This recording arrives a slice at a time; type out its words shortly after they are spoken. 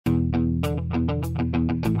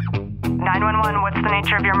911, what's the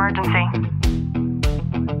nature of your emergency?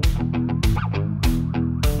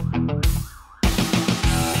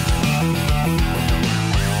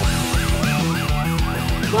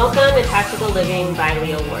 Welcome to Tactical Living by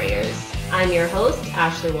Leo Warriors. I'm your host,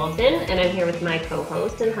 Ashley Walton, and I'm here with my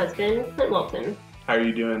co-host and husband, Clint Walton. How are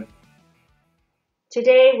you doing?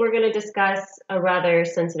 Today, we're going to discuss a rather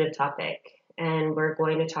sensitive topic, and we're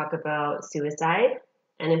going to talk about suicide,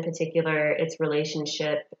 and in particular, its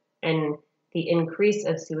relationship and the increase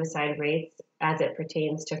of suicide rates as it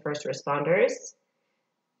pertains to first responders.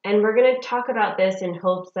 And we're going to talk about this in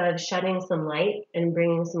hopes of shedding some light and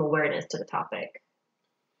bringing some awareness to the topic.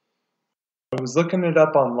 I was looking it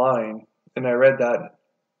up online, and I read that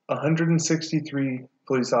 163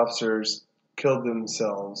 police officers killed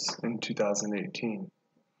themselves in 2018.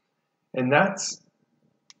 And that's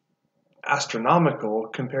astronomical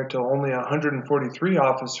compared to only 143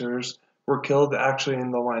 officers were killed actually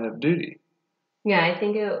in the line of duty. Yeah, I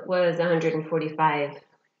think it was 145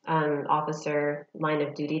 officer line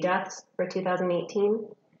of duty deaths for 2018.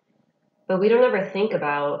 But we don't ever think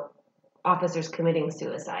about officers committing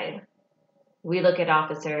suicide. We look at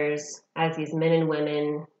officers as these men and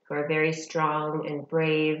women who are very strong and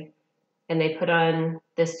brave, and they put on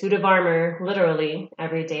this suit of armor literally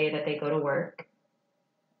every day that they go to work.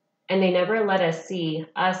 And they never let us see,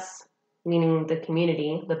 us, meaning the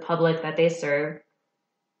community, the public that they serve,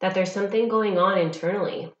 that there's something going on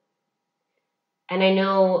internally. And I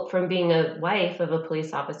know from being a wife of a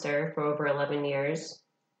police officer for over 11 years,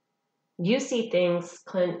 you see things,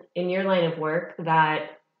 Clint, in your line of work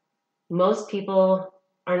that most people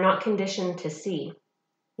are not conditioned to see.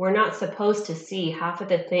 We're not supposed to see half of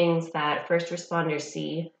the things that first responders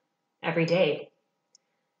see every day.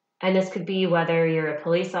 And this could be whether you're a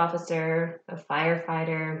police officer, a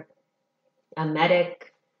firefighter, a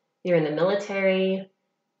medic, you're in the military.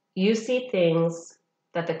 You see things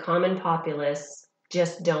that the common populace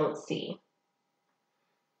just don't see.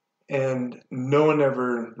 And no one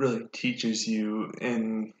ever really teaches you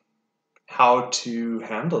in how to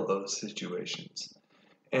handle those situations.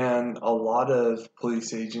 And a lot of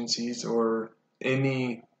police agencies or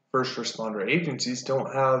any first responder agencies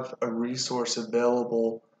don't have a resource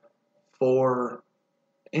available for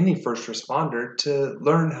any first responder to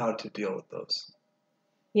learn how to deal with those.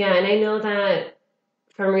 Yeah, and I know that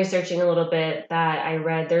from researching a little bit that I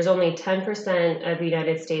read, there's only 10% of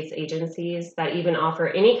United States agencies that even offer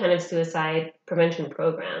any kind of suicide prevention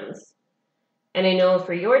programs. And I know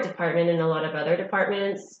for your department and a lot of other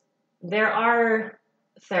departments, there are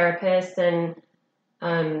therapists,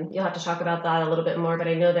 and you'll have to talk about that a little bit more, but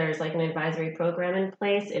I know there's like an advisory program in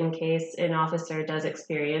place in case an officer does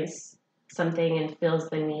experience something and feels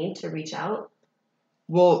the need to reach out.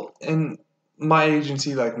 Well, in my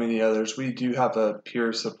agency, like many others, we do have a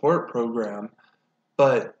peer support program,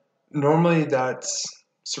 but normally that's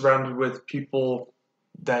surrounded with people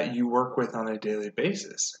that you work with on a daily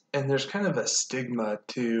basis. And there's kind of a stigma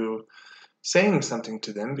to saying something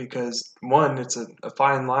to them because, one, it's a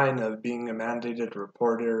fine line of being a mandated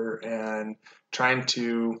reporter and trying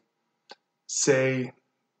to say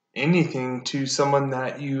anything to someone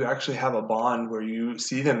that you actually have a bond where you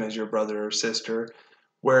see them as your brother or sister,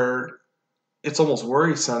 where it's almost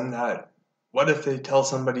worrisome that what if they tell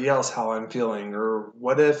somebody else how I'm feeling, or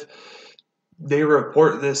what if they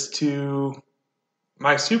report this to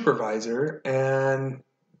my supervisor and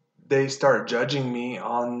they start judging me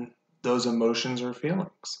on those emotions or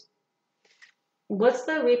feelings. What's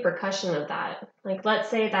the repercussion of that? Like, let's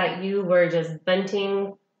say that you were just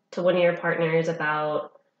venting to one of your partners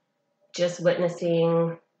about just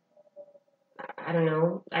witnessing, I don't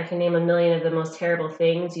know, I can name a million of the most terrible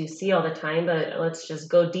things you see all the time, but let's just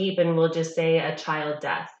go deep and we'll just say a child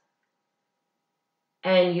death.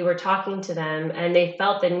 And you were talking to them and they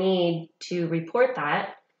felt the need to report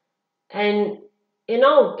that. And in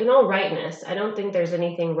all rightness, I don't think there's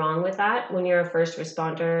anything wrong with that. When you're a first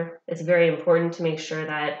responder, it's very important to make sure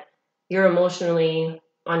that you're emotionally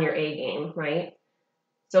on your A game, right?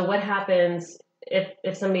 So what happens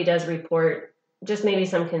if somebody does report just maybe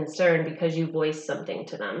some concern because you voiced something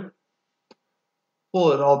to them?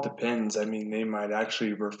 Well, it all depends. I mean, they might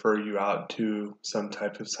actually refer you out to some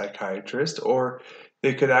type of psychiatrist, or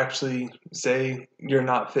they could actually say you're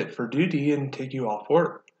not fit for duty and take you off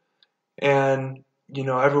work. And,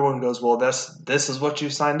 everyone goes, well, this is what you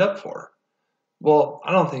signed up for. Well,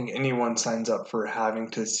 I don't think anyone signs up for having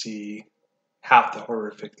to see half the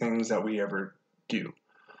horrific things that we ever do.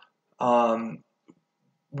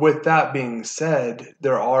 With that being said,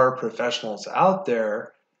 there are professionals out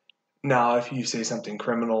there. Now, if you say something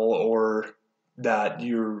criminal or that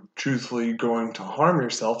you're truthfully going to harm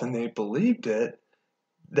yourself and they believed it,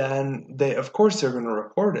 then of course they're going to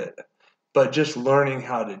report it. But just learning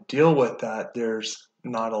how to deal with that, there's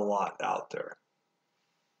not a lot out there.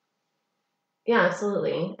 Yeah,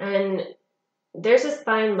 absolutely. And there's this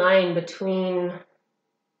fine line between,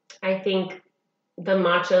 I think, the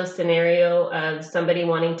macho scenario of somebody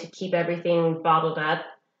wanting to keep everything bottled up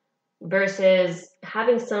versus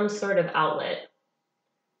having some sort of outlet.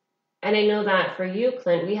 And I know that for you,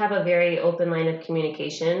 Clint, we have a very open line of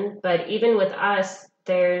communication, but even with us,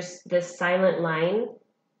 there's this silent line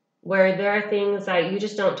where there are things that you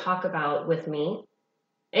just don't talk about with me.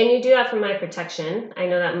 And you do that for my protection. I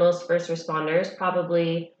know that most first responders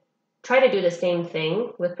probably try to do the same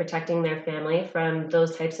thing with protecting their family from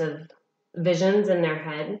those types of visions in their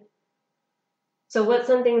head. So, what's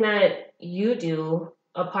something that you do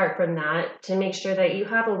apart from that to make sure that you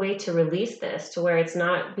have a way to release this to where it's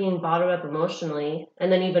not being bottled up emotionally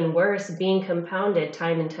and then even worse, being compounded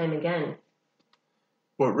time and time again?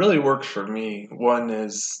 What really works for me, one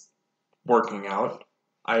is working out.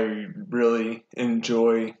 I really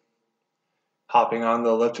enjoy hopping on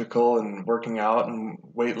the elliptical and working out and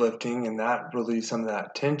weightlifting, and that relieves some of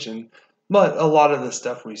that tension. But a lot of the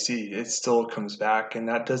stuff we see, it still comes back, and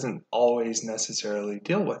that doesn't always necessarily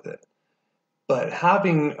deal with it. But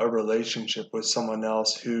having a relationship with someone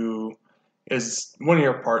else who is one of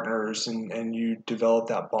your partners, and you develop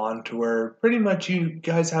that bond to where pretty much you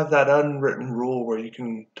guys have that unwritten rule where you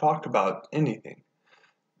can talk about anything.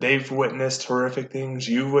 They've witnessed horrific things,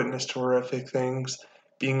 you've witnessed horrific things.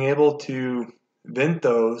 Being able to vent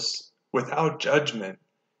those without judgment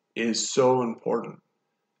is so important,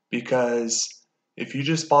 because if you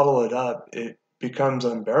just bottle it up, it becomes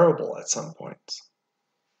unbearable at some points.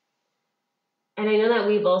 And I know that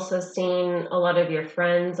we've also seen a lot of your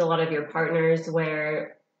friends, a lot of your partners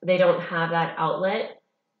where they don't have that outlet.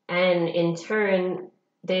 And in turn,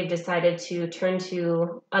 they've decided to turn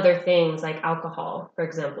to other things like alcohol, for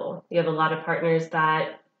example. You have a lot of partners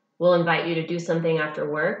that will invite you to do something after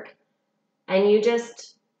work, and you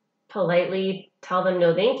just politely tell them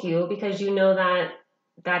no, thank you, because you know that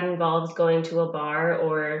that involves going to a bar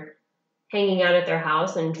or hanging out at their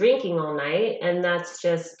house and drinking all night, and that's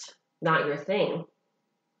just not your thing.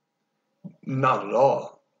 Not at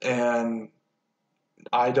all. And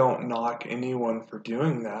I don't knock anyone for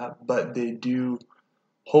doing that, but they do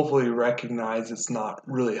hopefully recognize it's not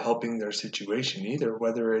really helping their situation either,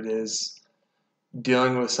 whether it is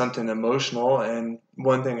dealing with something emotional. And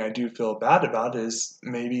one thing I do feel bad about is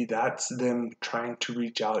maybe that's them trying to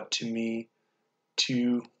reach out to me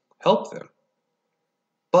to help them.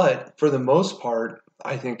 But for the most part,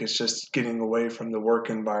 I think it's just getting away from the work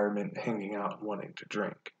environment, hanging out, and wanting to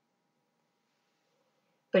drink.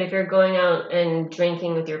 But if you're going out and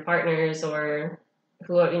drinking with your partners or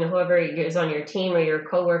whoever is on your team or your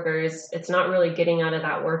coworkers, it's not really getting out of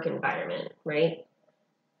that work environment, right?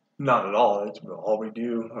 Not at all. It's all we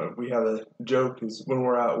do. We have a joke is when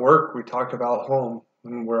we're at work, we talk about home.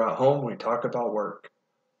 When we're at home, we talk about work.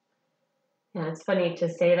 Yeah, it's funny to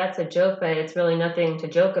say that's a joke, but it's really nothing to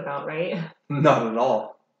joke about, right? Not at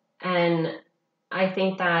all. And I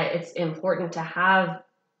think that it's important to have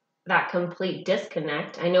that complete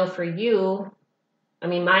disconnect. I know for you, I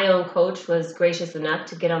mean, my own coach was gracious enough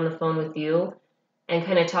to get on the phone with you and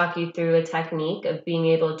kind of talk you through a technique of being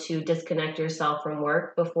able to disconnect yourself from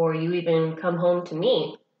work before you even come home to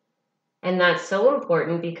me. And that's so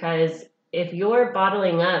important because if you're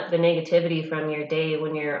bottling up the negativity from your day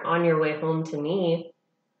when you're on your way home to me,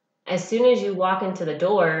 as soon as you walk into the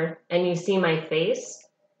door and you see my face,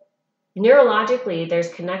 neurologically,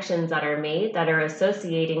 there's connections that are made that are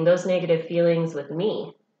associating those negative feelings with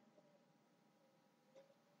me.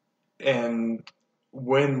 And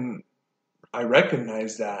when I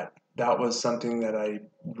recognized that, that was something that I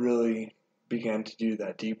really began to do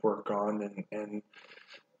that deep work on, and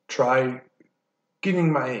try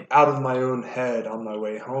getting my out of my own head on my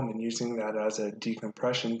way home and using that as a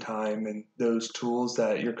decompression time, and those tools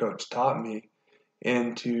that your coach taught me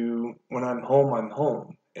into when I'm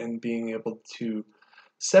home, and being able to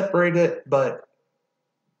separate it but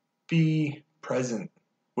be present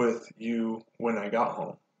with you when I got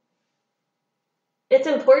home. It's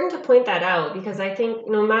important to point that out because I think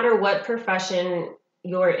no matter what profession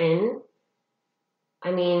you're in,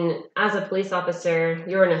 I mean, as a police officer,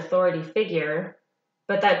 you're an authority figure,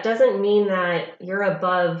 but that doesn't mean that you're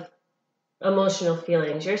above emotional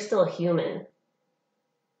feelings. You're still human.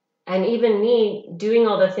 And even me doing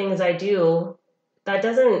all the things I do, that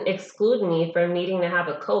doesn't exclude me from needing to have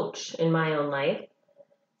a coach in my own life,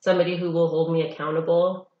 somebody who will hold me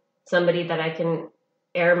accountable, somebody that I can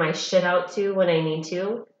air my shit out to when I need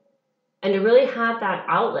to, and to really have that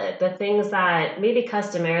outlet, the things that maybe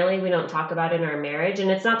customarily we don't talk about in our marriage.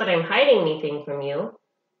 And it's not that I'm hiding anything from you.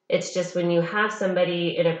 It's just when you have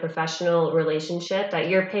somebody in a professional relationship that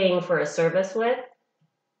you're paying for a service with,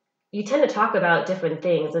 you tend to talk about different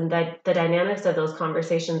things, and that the dynamics of those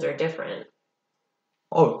conversations are different.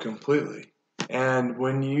 Oh, completely. And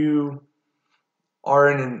when you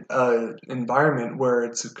are in an environment where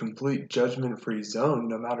it's a complete judgment-free zone,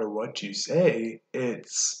 no matter what you say,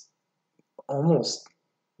 it's almost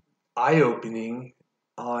eye-opening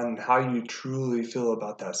on how you truly feel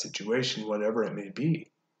about that situation, whatever it may be.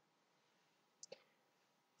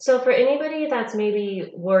 So for anybody that's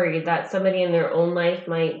maybe worried that somebody in their own life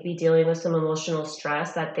might be dealing with some emotional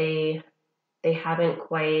stress that they haven't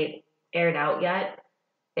quite aired out yet,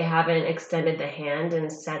 they haven't extended the hand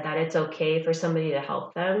and said that it's okay for somebody to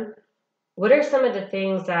help them, what are some of the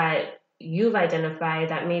things that you've identified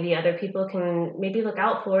that maybe other people can maybe look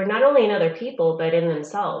out for, not only in other people, but in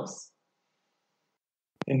themselves?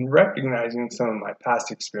 In recognizing some of my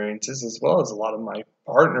past experiences, as well as a lot of my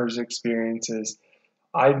partner's experiences,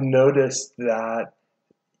 I've noticed that,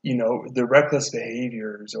 the reckless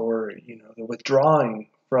behaviors or, the withdrawing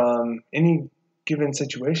from any given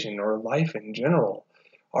situation or life in general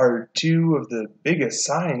are two of the biggest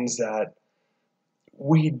signs that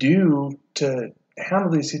we do to handle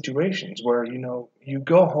these situations where, you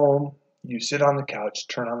go home, you sit on the couch,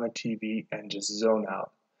 turn on the TV, and just zone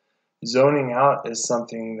out. Zoning out is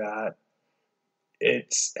something that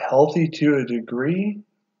it's healthy to a degree,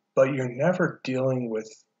 but you're never dealing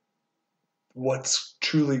with what's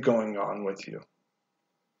truly going on with you.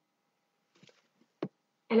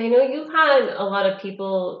 And I know you've had a lot of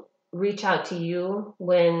people reach out to you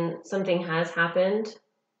when something has happened.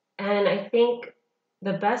 And I think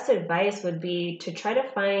the best advice would be to try to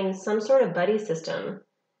find some sort of buddy system.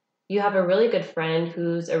 You have a really good friend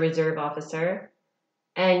who's a reserve officer,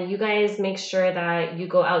 and you guys make sure that you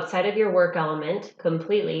go outside of your work element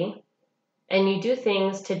completely and you do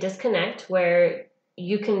things to disconnect where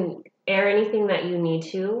you can air anything that you need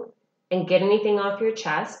to and get anything off your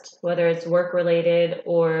chest, whether it's work related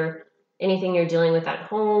or anything you're dealing with at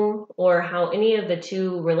home, or how any of the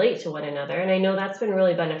two relate to one another. And I know that's been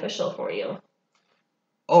really beneficial for you.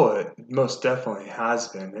 Oh, it most definitely has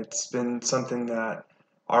been. It's been something that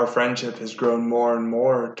our friendship has grown more and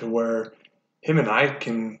more to where him and I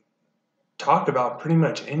can talk about pretty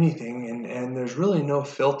much anything, and there's really no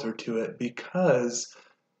filter to it because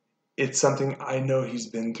it's something I know he's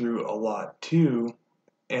been through a lot too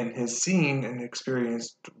and has seen and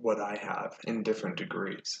experienced what I have in different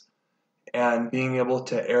degrees. And being able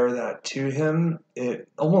to air that to him, it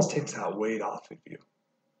almost takes that weight off of you.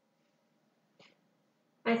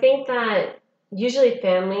 I think that usually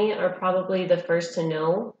family are probably the first to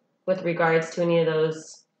know with regards to any of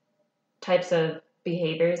those types of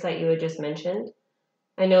behaviors that you had just mentioned.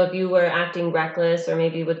 I know if you were acting reckless or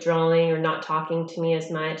maybe withdrawing or not talking to me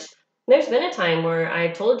as much, there's been a time where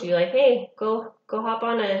I told you like, hey, go hop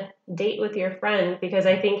on a date with your friend because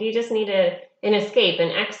I think you just need an escape,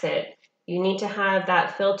 an exit. You need to have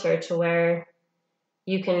that filter to where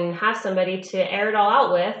you can have somebody to air it all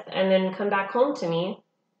out with and then come back home to me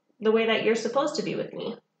the way that you're supposed to be with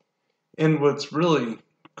me. And what's really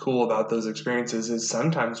cool about those experiences is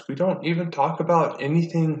sometimes we don't even talk about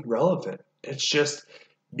anything relevant. It's just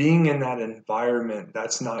being in that environment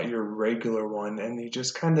that's not your regular one, and you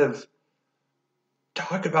just kind of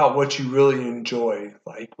talk about what you really enjoy,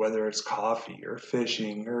 like whether it's coffee or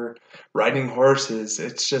fishing or riding horses.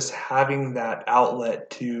 It's just having that outlet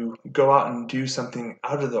to go out and do something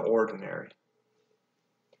out of the ordinary.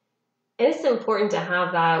 And it's important to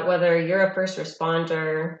have that whether you're a first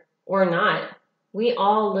responder or not. We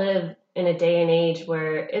all live in a day and age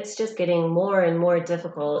where it's just getting more and more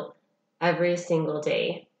difficult every single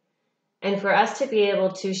day. And for us to be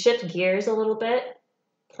able to shift gears a little bit,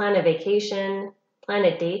 plan a vacation, plan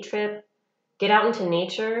a day trip, get out into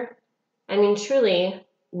nature. I mean, truly,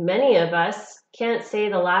 many of us can't say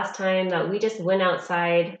the last time that we just went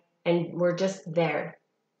outside and we're just there.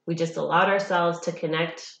 We just allowed ourselves to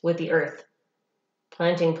connect with the earth,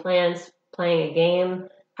 planting plants, playing a game,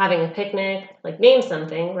 having a picnic, like name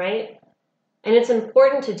something, right? And it's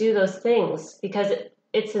important to do those things because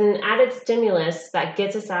it's an added stimulus that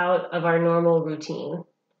gets us out of our normal routine.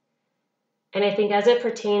 And I think as it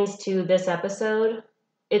pertains to this episode,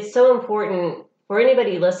 it's so important for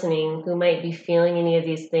anybody listening who might be feeling any of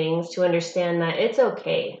these things to understand that it's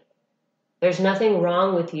okay. There's nothing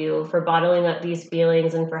wrong with you for bottling up these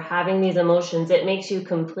feelings and for having these emotions. It makes you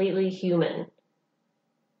completely human.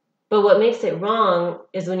 But what makes it wrong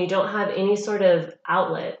is when you don't have any sort of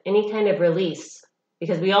outlet, any kind of release,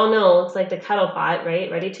 because we all know it's like the kettle pot, right?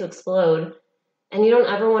 Ready to explode. And you don't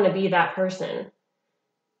ever want to be that person.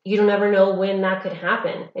 You don't ever know when that could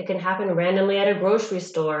happen. It can happen randomly at a grocery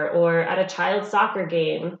store or at a child's soccer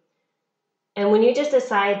game. And when you just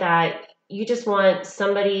decide that you just want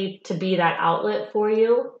somebody to be that outlet for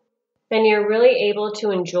you, then you're really able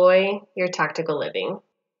to enjoy your tactical living.